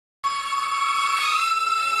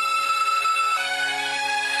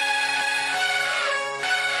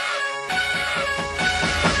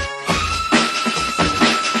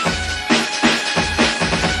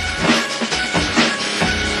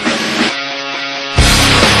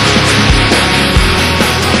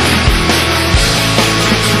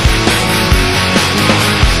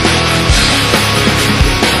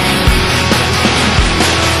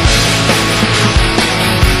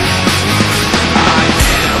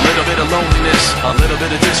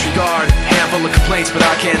bit of disregard, handful of complaints, but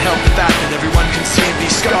I can't help the fact that everyone can see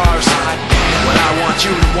these scars. What I want you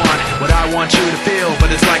to want, what I want you to feel, but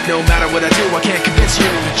it's like no matter what I do, I can't convince you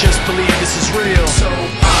to just believe this is real. So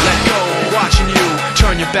let go, watching you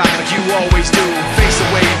turn your back like you always do, face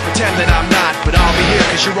away and pretend that I'm not, but I'll be here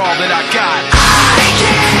cause you're all that I got. I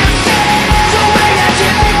can't stand the way that you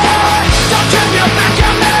ignore. Don't turn your back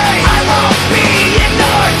on me, I won't be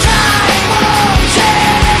ignored. Time won't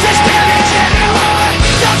change this spirit anymore.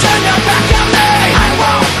 Don't turn your back on me, I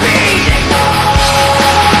won't be ignored.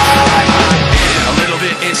 A little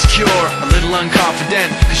bit insecure, a little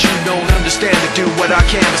unconfident, cause you don't understand to do what I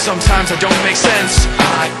can, but sometimes I don't make sense.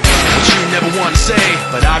 What you never want to say,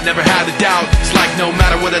 but I've never had a doubt. It's like no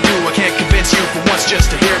matter what I do, I can't convince you for once just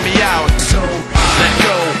to hear me out. So let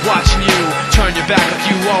go, watching you turn your back like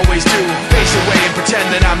you always do, face away and pretend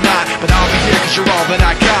that I'm not, but I'll be here cause you're all that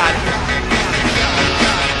I got.